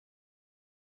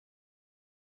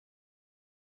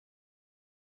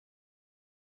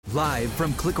Live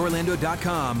from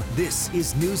clickorlando.com, this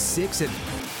is News 6 and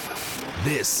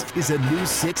this is a News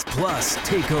 6 Plus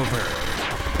takeover.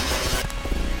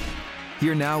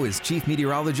 Here now is Chief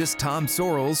Meteorologist Tom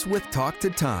Sorrells with Talk to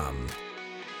Tom.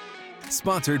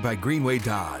 Sponsored by Greenway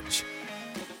Dodge.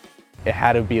 It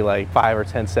had to be like 5 or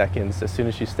 10 seconds as soon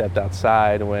as she stepped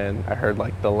outside when I heard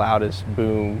like the loudest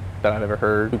boom that I've ever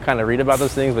heard. You kind of read about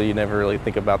those things, but you never really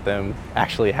think about them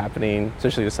actually happening,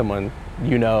 especially to someone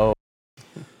you know.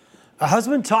 A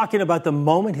husband talking about the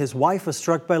moment his wife was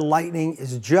struck by lightning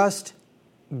is just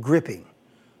gripping.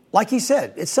 Like he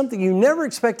said, it's something you never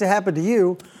expect to happen to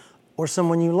you or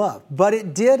someone you love, but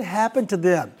it did happen to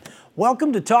them.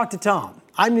 Welcome to Talk to Tom.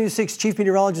 I'm News 6 Chief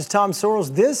Meteorologist Tom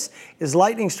Sorrells. This is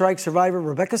lightning strike survivor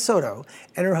Rebecca Soto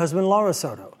and her husband Laura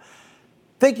Soto.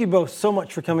 Thank you both so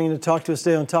much for coming in to talk to us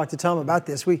today on Talk to Tom about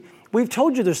this. We've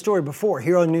told you their story before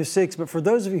here on News 6, but for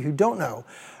those of you who don't know,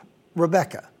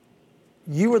 Rebecca,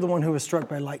 you were the one who was struck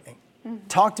by lightning. Mm-hmm.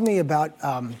 Talk to me about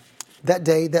that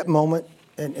day, that moment,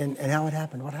 and how it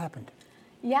happened. What happened?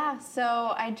 Yeah,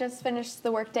 so I just finished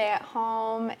the workday at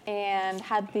home and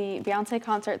had the Beyonce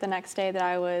concert the next day that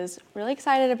I was really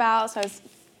excited about. So I was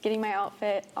getting my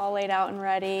outfit all laid out and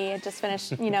ready. I just finished,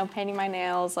 painting my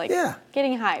nails,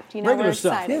 getting hyped. Regular we're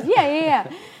stuff, excited.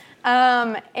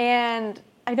 Yeah. And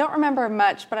I don't remember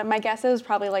much, but my guess is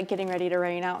probably like getting ready to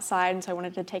rain outside, and so I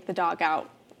wanted to take the dog out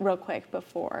real quick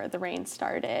before the rain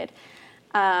started.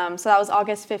 So that was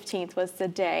August 15th was the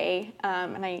day,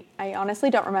 and I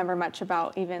honestly don't remember much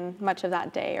about even much of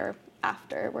that day or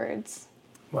afterwards.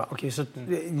 Well, okay, so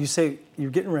you say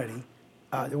you're getting ready.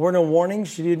 There were no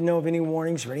warnings? You didn't know of any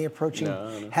warnings or any approaching?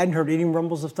 No. Hadn't heard any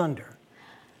rumbles of thunder?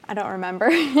 I don't remember.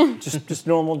 just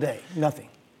normal day, nothing.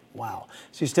 Wow.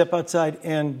 So you step outside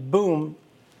and boom,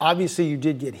 obviously you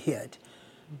did get hit.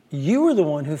 You were the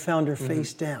one who found her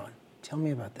face down. Tell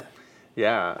me about that.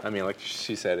 Yeah, I mean, like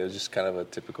she said, it was just kind of a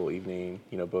typical evening,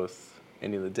 both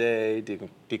ending of the day,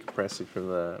 decompressing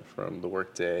from the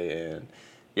work day, and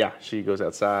yeah, she goes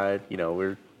outside.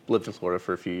 We've lived in Florida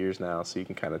for a few years now, so you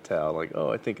can kind of tell, like,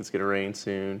 oh, I think it's gonna rain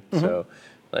soon. Mm-hmm. So,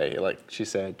 like she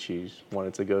said, she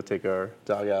wanted to go take our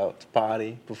dog out to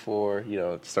potty before,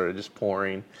 it started just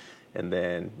pouring. And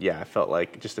then, I felt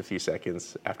like just a few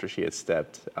seconds after she had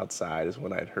stepped outside is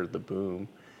when I'd heard the boom,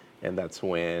 and that's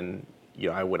when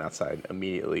I went outside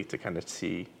immediately to kind of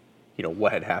see,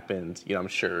 what had happened. I'm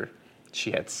sure she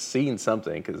had seen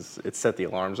something because it set the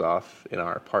alarms off in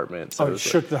our apartment. So it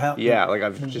shook the house. Yeah, like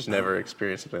I've just never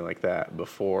experienced something like that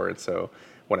before. And so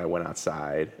when I went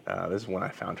outside, this is when I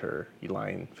found her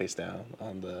lying face down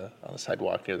on the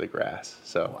sidewalk near the grass.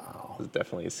 So wow. It was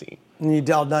definitely a scene. And you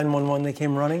dialed 911, they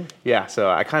came running? Yeah, so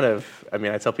I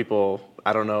tell people,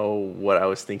 I don't know what I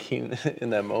was thinking in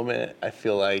that moment. I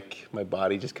feel like my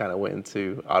body just kind of went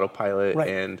into autopilot, right.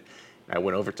 And I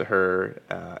went over to her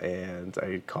and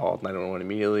I called 911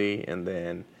 immediately. And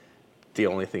then the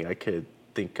only thing I could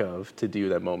think of to do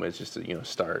that moment is just to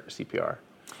start CPR.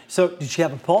 So did she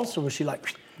have a pulse, or was she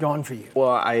like gone for you?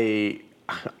 Well, I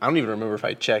don't even remember if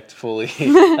I checked fully.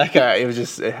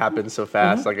 It happened so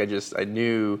fast. Mm-hmm. I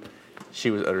knew she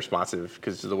was unresponsive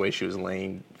because of the way she was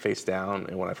laying face down.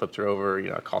 And when I flipped her over,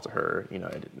 I called to her, I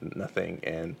did nothing.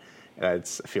 And I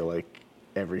feel like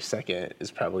every second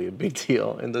is probably a big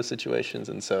deal in those situations.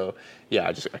 And so,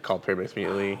 I called paramedics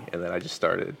immediately, and then I just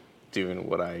started doing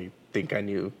what I think I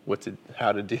knew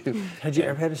how to do. Had you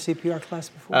ever had a CPR class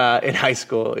before? In high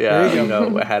school, yeah. There you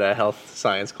go. I had a health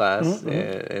science class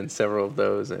mm-hmm. and several of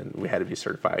those, and we had to be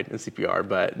certified in CPR,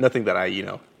 but nothing that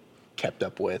I, kept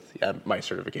up with. My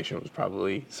certification was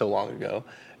probably so long ago.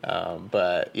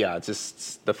 It's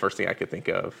just the first thing I could think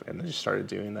of, and I just started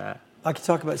doing that. I could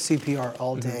talk about CPR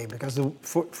all day because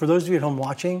for those of you at home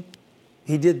watching,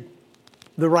 he did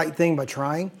the right thing by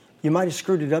trying. You might have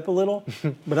screwed it up a little,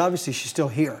 but obviously she's still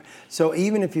here. So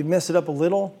even if you mess it up a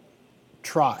little,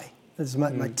 try. This is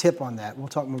my tip on that. We'll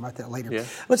talk more about that later. Yeah.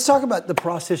 Let's talk about the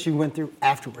process you went through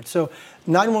afterwards. So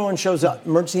 911 shows up,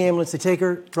 emergency ambulance, they take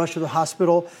her, rush her to the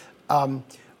hospital.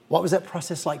 What was that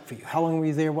process like for you? How long were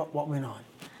you there? What went on?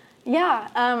 Yeah,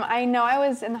 I know I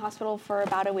was in the hospital for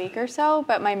about a week or so,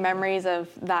 but my memories of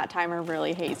that time are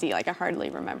really hazy. Like I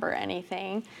hardly remember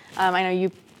anything. I know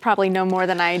you probably know more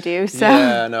than I do. So.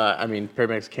 Yeah, no,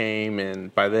 paramedics came,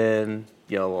 and by then,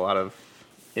 a lot of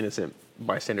innocent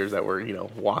bystanders that were,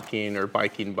 walking or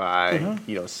biking by,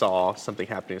 mm-hmm. Saw something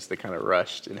happening, so they kind of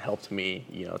rushed and helped me,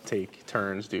 take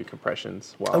turns, do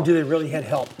compressions. Oh, do they really had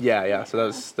help? Yeah, so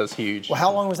that was huge. Well,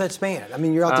 how long was that span?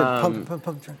 You're out there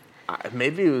pumping.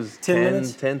 Maybe it was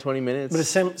 10, 20 minutes. But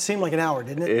it seemed like an hour,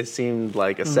 didn't it? It seemed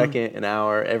like a second, an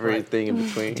hour, everything in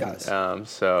between. It does.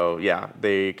 So yeah,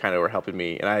 they kind of were helping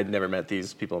me, and I had never met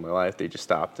these people in my life. They just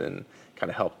stopped and kind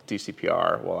of helped do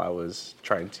CPR while I was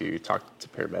trying to talk to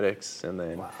paramedics, and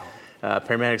then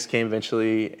paramedics came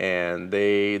eventually, and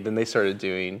they started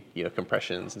doing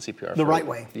compressions and CPR the right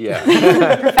way. Yeah,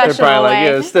 they're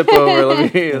probably like, step over.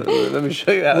 Let me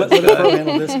show you how. Let Pro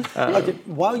handle this. Okay,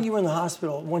 while you were in the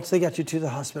hospital, once they got you to the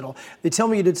hospital, they tell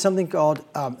me you did something called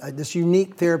this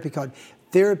unique therapy called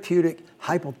therapeutic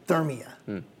hypothermia.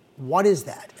 What is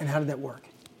that, and how did that work?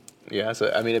 Yeah,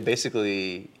 so I mean, it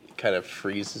basically kind of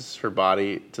freezes her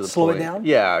body to the Slow point. it down?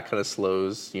 Yeah, it kind of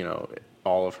slows,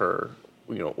 all of her,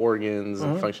 organs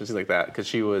and functions, things like that.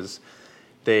 Because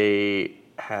they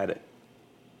had,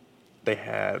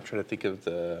 I'm trying to think of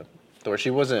where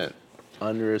she wasn't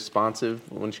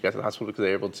unresponsive when she got to the hospital, because they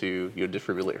were able to,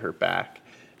 defibrillate her back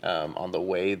on the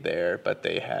way there, but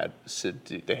they had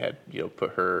put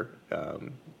her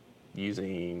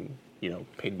using,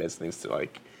 pain meds, things to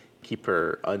like keep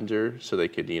her under so they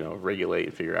could, regulate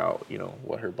and figure out,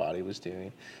 what her body was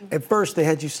doing. At first, they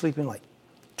had you sleeping like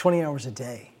 20 hours a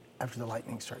day after the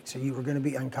lightning strike, so you were going to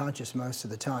be unconscious most of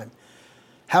the time.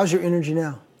 How's your energy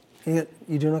now? You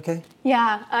doing okay?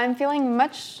 Yeah, I'm feeling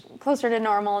much closer to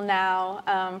normal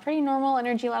now. Pretty normal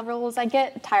energy levels. I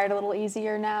get tired a little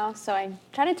easier now, so I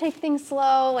try to take things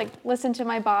slow, like listen to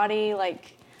my body.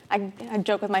 Like I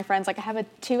joke with my friends, like I have a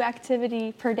 2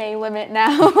 activity per day limit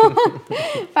now.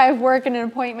 If I have work and an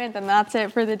appointment, then that's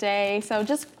it for the day. So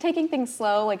just taking things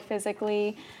slow, like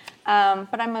physically.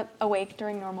 But I'm awake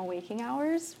during normal waking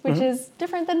hours, which is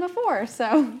different than before.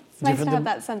 So it's nice to have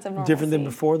that sense of normalcy. Different than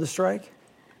before the strike?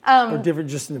 Or different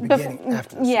just in the beginning,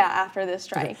 after the strike? Yeah, after the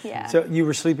strike, Okay. yeah. So you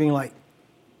were sleeping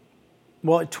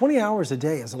 20 hours a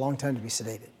day is a long time to be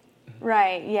sedated.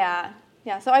 Right, yeah.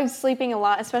 Yeah, so I was sleeping a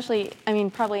lot, especially,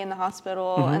 probably in the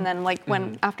hospital, and then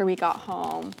after we got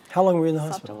home. How long were you in the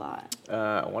Slept hospital? a lot.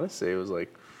 I want to say it was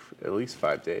like at least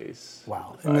 5 days.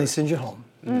 Wow. And they send you home.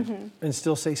 And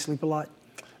still say sleep a lot?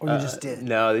 Or you just did?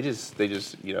 No, they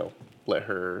just let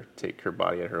her take her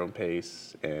body at her own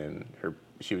pace, and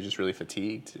she was just really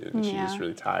fatigued, and she was just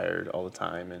really tired all the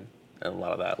time, and a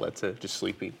lot of that led to just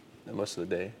sleeping most of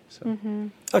the day. So.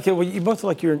 Okay, well, you both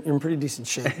look like you're in pretty decent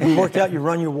shape. You work out, you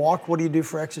run, you walk. What do you do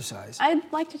for exercise?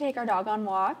 I'd like to take our dog on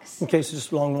walks. Okay, so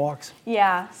just long walks?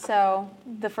 Yeah, so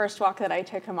the first walk that I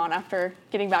took him on after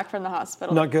getting back from the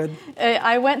hospital. Not good?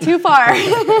 I went too far.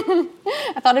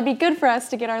 I thought it'd be good for us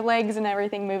to get our legs and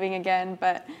everything moving again,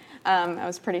 but I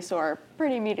was pretty sore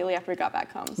pretty immediately after we got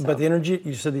back home. So. But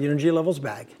you said the energy level's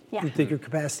back. Yeah. You think your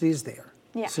capacity is there.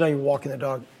 Yeah. So now you're walking the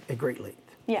dog at great length.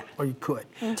 Yeah. Or you could.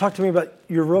 Talk to me about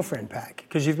your real friend pack,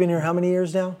 because you've been here how many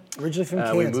years now? Originally from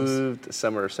Kansas. We moved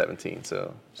summer of 17,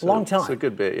 so a long time. So a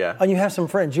good bit, yeah. And you have some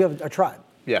friends. You have a tribe.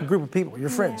 Yeah. A group of people, your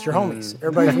friends, your homies,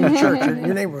 everybody from your church,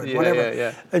 your neighborhood, whatever.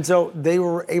 Yeah. And so they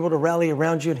were able to rally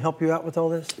around you and help you out with all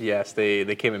this? Yes, they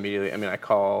came immediately. I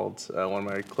called one of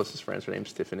my closest friends. Her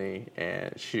name's Tiffany,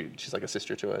 and she's like a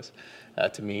sister to us,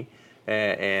 to me.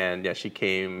 And yeah, she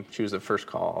came. She was the first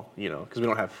call, because we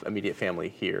don't have immediate family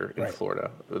here in Florida.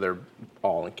 They're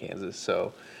all in Kansas,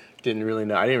 so I didn't really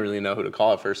know who to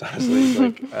call at first,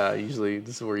 honestly. Usually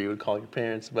this is where you would call your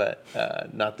parents, but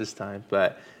not this time.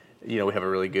 But we have a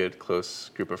really good, close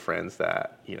group of friends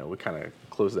that, we kind of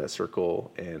closed that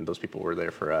circle, and those people were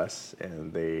there for us,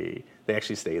 and they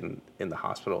actually stayed in the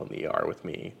hospital in the ER with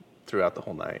me throughout the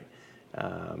whole night,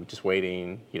 just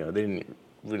waiting.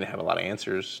 We didn't have a lot of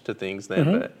answers to things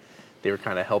then, but they were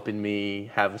kind of helping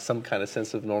me have some kind of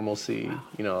sense of normalcy,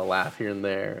 a laugh here and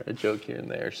there, a joke here and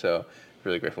there. So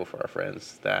really grateful for our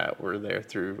friends that were there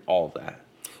through all of that.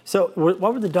 So what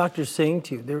were the doctors saying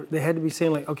to you? They had to be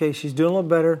saying okay, she's doing a little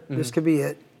better, this could be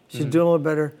it. She's doing a little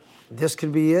better, this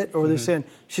could be it. Or they're saying,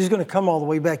 she's going to come all the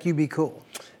way back, you be cool.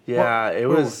 Yeah, it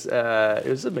was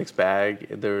a mixed bag.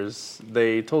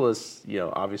 They told us,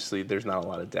 obviously there's not a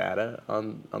lot of data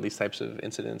on these types of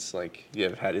incidents. Like, you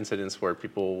have had incidents where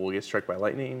people will get struck by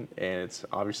lightning and it's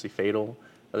obviously fatal.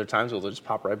 Other times they'll just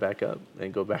pop right back up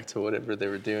and go back to whatever they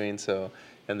were doing. So,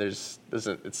 and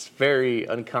it's very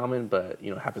uncommon, but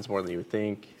happens more than you would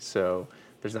think. So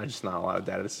there's not a lot of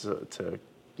data to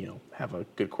have a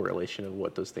good correlation of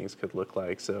what those things could look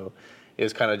like. So it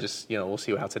was kind of just, we'll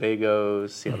see how today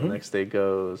goes, see how the next day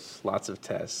goes, lots of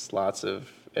tests, lots of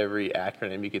every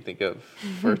acronym you could think of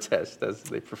for a test as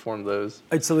they perform those.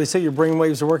 And so they say your brain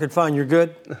waves are working fine, you're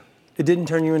good? It didn't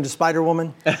turn you into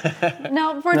Spider-Woman?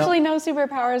 No, unfortunately, no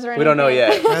superpowers or anything. We don't know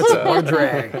yet. What a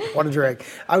drag. What a drag.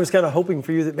 I was kind of hoping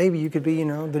for you that maybe you could be, the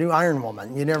new Iron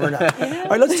Woman. You never know. All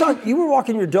right, let's talk. You were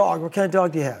walking your dog. What kind of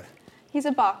dog do you have? He's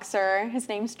a boxer. His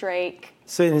name's Drake.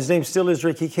 So his name still is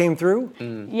Drake. He came through?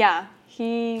 Yeah.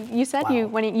 You said Wow.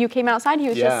 when you came outside, he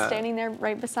was Yeah. just standing there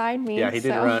right beside me. Yeah, he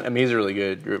didn't so. run. I mean, he's a really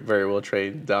good, very well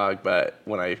trained dog. But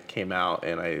when I came out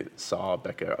and I saw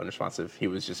Becca unresponsive, he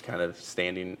was just kind of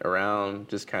standing around,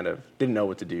 just kind of didn't know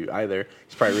what to do either.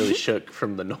 He's probably really shook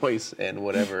from the noise and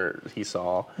whatever he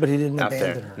saw. But he didn't out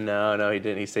abandon there. her. No, he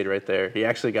didn't. He stayed right there. He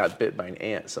actually got bit by an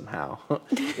ant somehow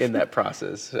in that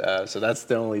process. So that's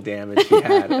the only damage he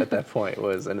had at that point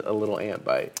was a little ant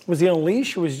bite. Was he on a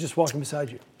leash or was he just walking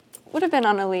beside you? Would have been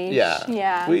on a leash. Yeah.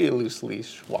 Yeah. We loose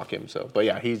leash walk him. So, but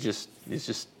yeah, he's just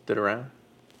stood around.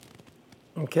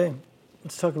 Okay,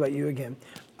 let's talk about you again.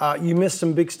 You missed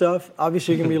some big stuff.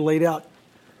 Obviously, you're going to be laid out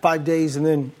 5 days and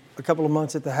then a couple of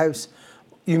months at the house.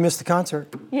 You missed the concert.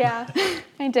 Yeah,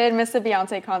 I did miss the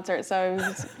Beyonce concert, so I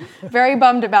was very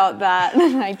bummed about that.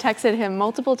 I texted him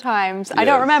multiple times. I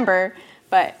don't Yes. remember,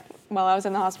 but while I was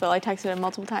in the hospital, I texted him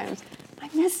multiple times. I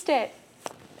missed it.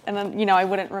 And then, I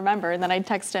wouldn't remember. And then I'd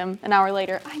text him an hour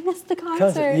later, I missed the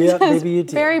concert. Yeah, I was maybe you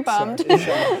did. very bummed.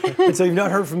 Sorry. And so you've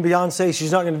not heard from Beyonce.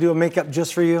 She's not going to do a makeup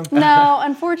just for you? No,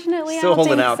 unfortunately, Still I don't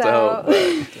holding think out so.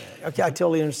 to hope. Okay, I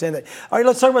totally understand that. All right,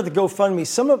 let's talk about the GoFundMe.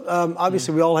 Some of,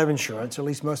 obviously, we all have insurance, or at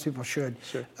least most people should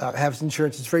have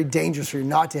insurance. It's very dangerous for you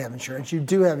not to have insurance. You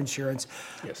do have insurance,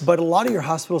 Yes. but a lot of your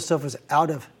hospital stuff was out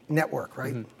of network,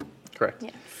 right? Correct.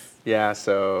 Yes. Yeah,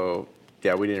 so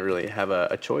we didn't really have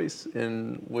a choice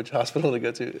in which hospital to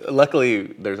go to. Luckily,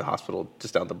 there's a hospital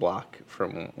just down the block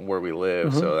from where we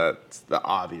live, so that's the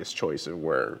obvious choice of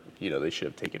where they should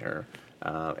have taken her.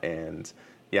 And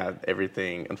yeah,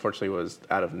 everything unfortunately was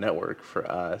out of network for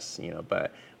us,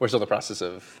 but we're still in the process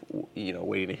of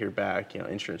waiting to hear back.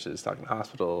 Insurances, talking to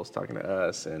hospitals, talking to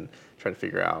us, and trying to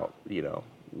figure out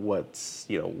what's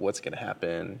going to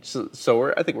happen.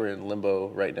 So I think we're in limbo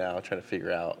right now, trying to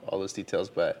figure out all those details.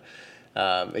 But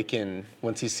it can,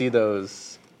 once you see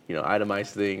those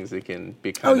itemized things, it can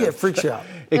be kind of it freaks you out.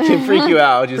 It can freak you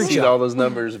out. You Freaks see you all out. those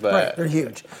numbers, but Right, they're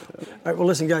huge. All right, well,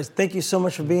 listen, guys, thank you so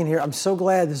much for being here. I'm so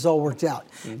glad this all worked out.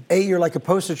 A, you're like a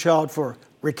poster child for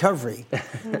recovery,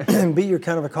 and B, you're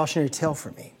kind of a cautionary tale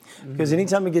for me. Because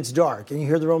anytime it gets dark and you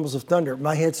hear the rumbles of thunder,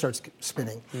 my head starts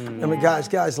spinning. I mean,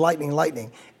 guys,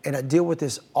 lightning. And I deal with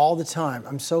this all the time.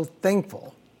 I'm so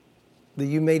thankful that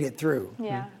you made it through.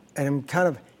 Yeah. And I'm kind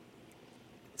of,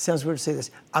 it sounds weird to say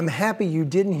this, I'm happy you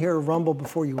didn't hear a rumble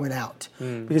before you went out.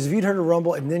 Because if you'd heard a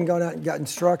rumble and then gone out and gotten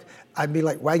struck, I'd be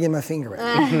like wagging my finger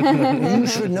at you. You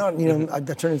should not, I'd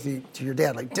turn to your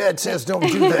dad, like, Dad says don't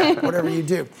do that, whatever you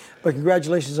do. But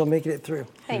congratulations on making it through.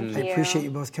 Thank I you. appreciate you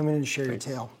both coming in to share your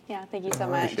tale. Yeah, thank you so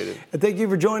much. appreciate it. And thank you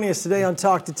for joining us today on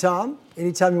Talk to Tom.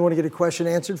 Anytime you want to get a question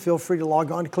answered, feel free to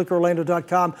log on to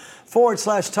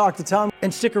clickorlando.com/Talk to Tom.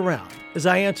 And stick around as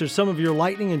I answer some of your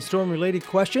lightning and storm related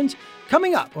questions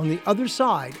coming up on the other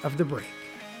side of the break.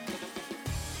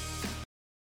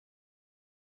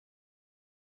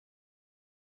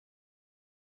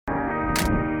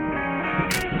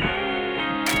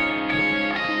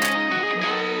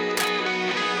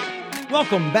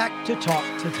 Welcome back to Talk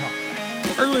to Tom.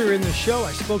 Earlier in the show,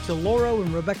 I spoke to Lauro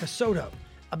and Rebecca Soto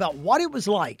about what it was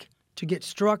like to get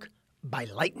struck by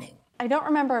lightning. I don't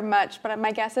remember much, but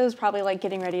my guess is probably like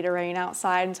getting ready to rain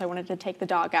outside, and so I wanted to take the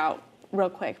dog out real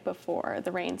quick before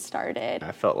the rain started.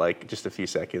 I felt like just a few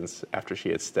seconds after she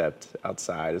had stepped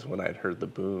outside is when I'd heard the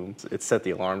boom. It set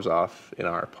the alarms off in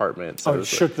our apartment. So Oh, it was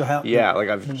shook like, the house? Yeah, like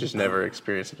I've just never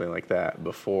experienced something like that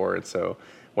before. And so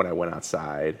when I went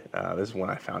outside, this is when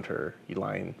I found her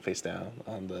lying face down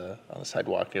on the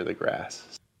sidewalk near the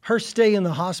grass. Her stay in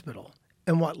the hospital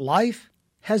and what life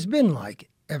has been like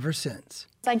ever since.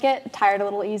 I get tired a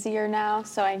little easier now,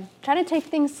 so I try to take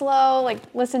things slow, like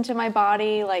listen to my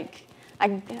body. Like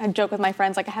I joke with my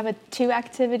friends, like I have a 2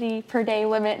 activity per day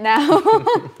limit now.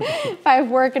 If I have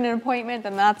work and an appointment,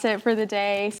 then that's it for the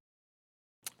day.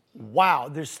 Wow,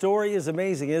 their story is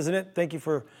amazing, isn't it? Thank you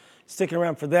for sticking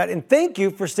around for that. And thank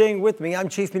you for staying with me. I'm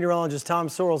Chief Meteorologist Tom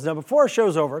Sorrells. Now, before our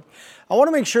show's over, I want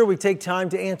to make sure we take time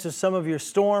to answer some of your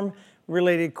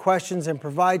storm-related questions and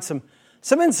provide some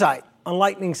insight on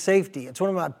lightning safety. It's one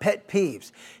of my pet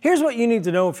peeves. Here's what you need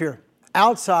to know if you're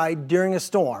outside during a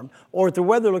storm or if the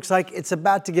weather looks like it's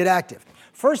about to get active.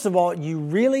 First of all, you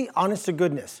really, honest to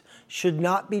goodness, should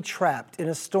not be trapped in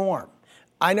a storm.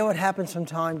 I know it happens from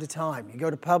time to time. You go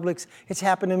to Publix, it's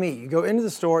happened to me. You go into the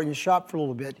store and you shop for a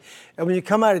little bit, and when you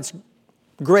come out, it's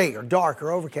gray or dark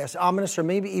or overcast, ominous, or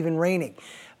maybe even raining.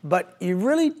 but you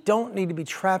really don't need to be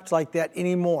trapped like that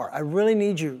anymore. I really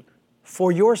need you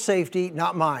for your safety,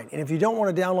 not mine. And if you don't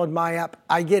want to download my app,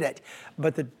 I get it.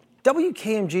 But the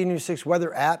WKMG News 6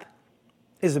 weather app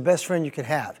is the best friend you could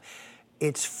have.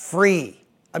 It's free.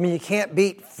 I mean, you can't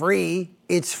beat free.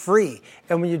 It's free.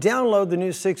 And when you download the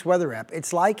News 6 weather app,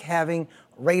 it's like having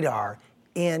radar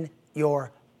in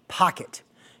your pocket.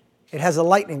 It has a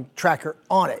lightning tracker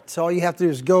on it. So all you have to do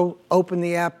is go open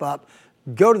the app up,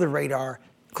 go to the radar,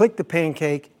 click the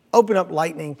pancake, open up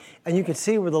lightning, and you can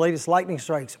see where the latest lightning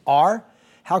strikes are,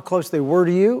 how close they were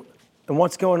to you, and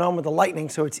what's going on with the lightning,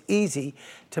 so it's easy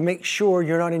to make sure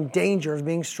you're not in danger of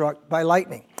being struck by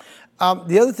lightning.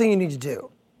 The other thing you need to do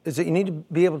is that you need to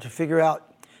be able to figure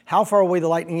out how far away the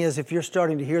lightning is if you're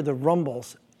starting to hear the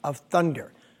rumbles of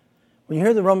thunder. When you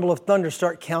hear the rumble of thunder,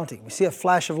 start counting. You see a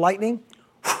flash of lightning?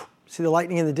 See the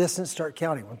lightning in the distance? Start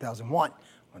counting. 1001,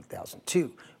 1002,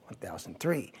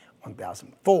 1003,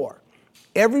 1004.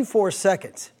 Every 4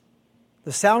 seconds,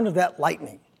 the sound of that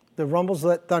lightning, the rumbles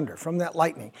of that thunder from that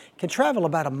lightning, can travel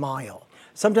about a mile.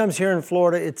 Sometimes here in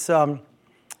Florida,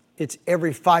 it's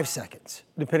every 5 seconds,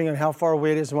 depending on how far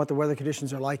away it is and what the weather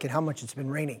conditions are like and how much it's been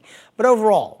raining. But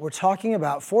overall, we're talking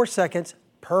about 4 seconds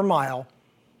per mile.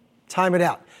 Time it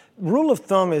out. Rule of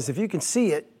thumb is if you can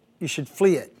see it, you should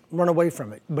flee it, run away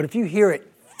from it. But if you hear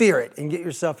it, fear it and get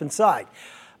yourself inside.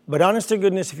 But honest to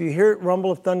goodness, if you hear it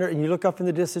rumble of thunder and you look up in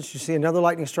the distance, you see another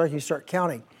lightning strike, you start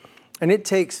counting. And it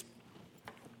takes,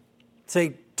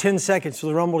 say, 10 seconds for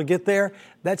the rumble to get there.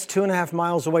 That's 2.5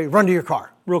 miles away. Run to your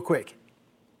car real quick.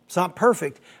 It's not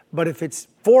perfect, but if it's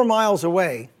 4 miles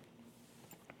away,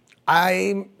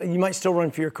 you might still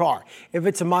run for your car. If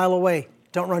it's a mile away,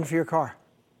 don't run for your car.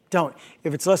 Don't.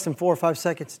 If it's less than 4 or 5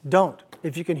 seconds, don't.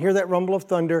 If you can hear that rumble of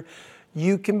thunder,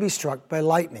 you can be struck by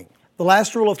lightning. The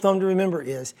last rule of thumb to remember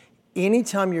is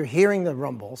anytime you're hearing the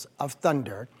rumbles of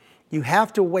thunder, you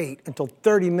have to wait until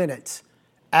 30 minutes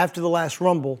after the last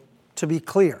rumble to be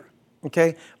clear.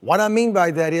 Okay? What I mean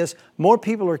by that is more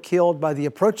people are killed by the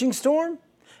approaching storm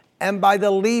and by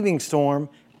the leaving storm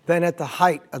than at the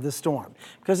height of the storm.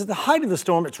 Because at the height of the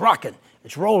storm, it's rocking,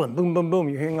 it's rolling, boom, boom, boom.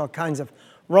 You're hearing all kinds of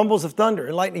rumbles of thunder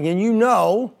and lightning, and you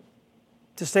know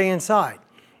to stay inside.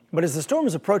 But as the storm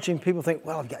is approaching, people think,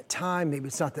 well, I've got time, maybe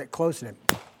it's not that close, and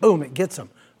then boom, it gets them.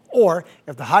 Or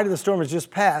if the height of the storm has just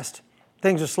passed,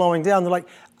 things are slowing down, they're like,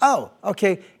 oh,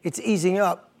 okay, it's easing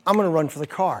up, I'm gonna run for the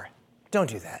car. Don't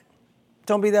do that.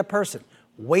 Don't be that person.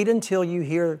 Wait until you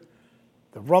hear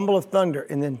the rumble of thunder,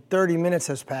 and then 30 minutes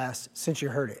has passed since you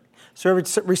heard it. So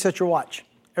reset your watch.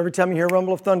 Every time you hear a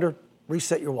rumble of thunder,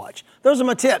 reset your watch. Those are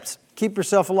my tips. Keep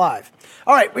yourself alive.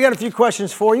 All right, we got a few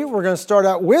questions for you. We're going to start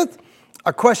out with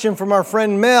a question from our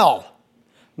friend Mel.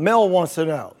 Mel wants to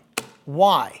know,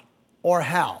 why or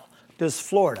how does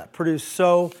Florida produce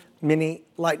so many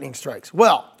lightning strikes?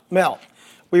 Well, Mel,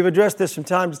 we've addressed this from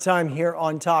time to time here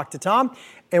on Talk to Tom,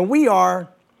 and we are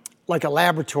like a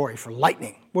laboratory for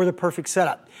lightning. We're the perfect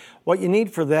setup. What you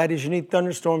need for that is you need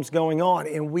thunderstorms going on,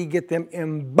 and we get them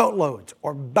in boatloads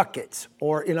or buckets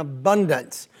or in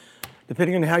abundance,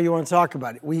 depending on how you want to talk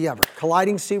about it. We have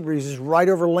colliding sea breezes right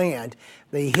over land.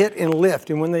 They hit and lift,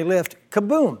 and when they lift,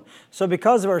 kaboom. So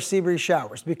because of our sea breeze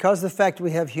showers, because of the fact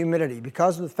we have humidity,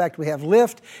 because of the fact we have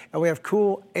lift and we have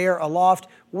cool air aloft,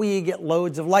 we get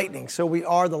loads of lightning. So we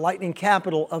are the lightning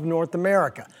capital of North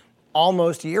America.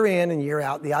 Almost year in and year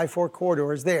out, the I-4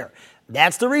 corridor is there.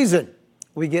 That's the reason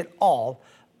we get all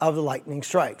of the lightning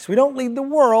strikes. We don't lead the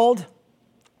world,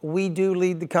 we do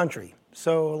lead the country.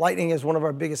 So lightning is one of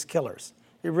our biggest killers.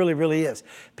 It really, really is.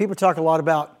 People talk a lot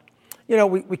about,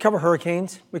 we cover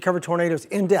hurricanes, we cover tornadoes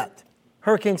in depth.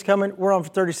 Hurricanes coming, we're on for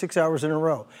 36 hours in a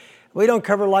row. We don't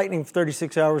cover lightning for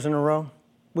 36 hours in a row.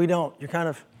 We don't. You kind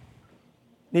of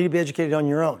need to be educated on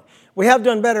your own. We have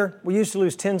done better. We used to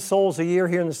lose 10 souls a year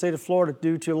here in the state of Florida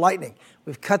due to lightning.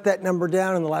 We've cut that number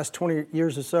down in the last 20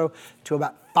 years or so to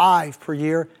about 5 per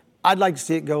year. I'd like to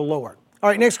see it go lower. All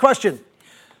right, next question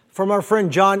from our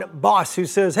friend John Boss, who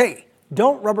says, hey,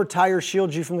 don't rubber tires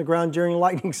shield you from the ground during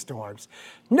lightning storms?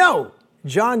 No,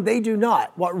 John, they do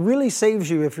not. What really saves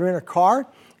you if you're in a car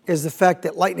is the fact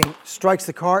that lightning strikes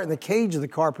the car and the cage of the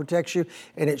car protects you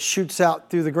and it shoots out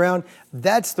through the ground.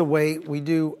 That's the way we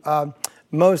do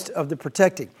most of the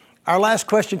protecting. Our last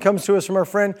question comes to us from our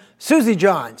friend Susie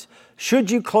Johns. Should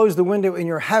you close the window in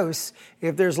your house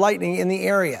if there's lightning in the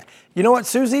area? You know what,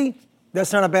 Susie?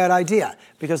 That's not a bad idea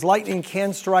because lightning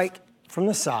can strike from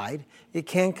the side. It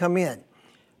can come in.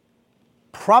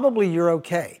 Probably you're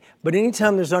okay. But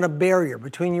anytime there's not a barrier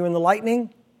between you and the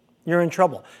lightning, you're in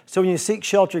trouble. So when you seek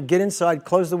shelter, get inside,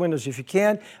 close the windows if you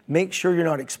can. Make sure you're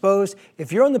not exposed.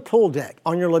 If you're on the pool deck,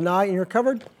 on your lanai and you're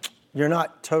covered, you're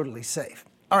not totally safe.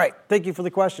 All right, thank you for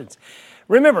the questions.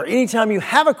 Remember, anytime you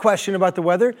have a question about the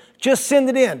weather, just send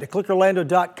it in to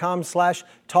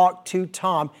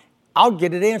clickorlando.com/talk-to-Tom. I'll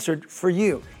get it answered for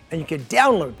you. And you can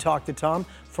download Talk to Tom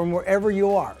from wherever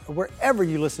you are, or wherever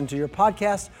you listen to your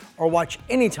podcast, or watch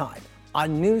anytime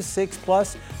on News 6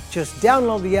 Plus. Just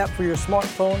download the app for your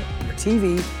smartphone, your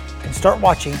TV, and start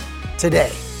watching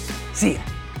today. See ya.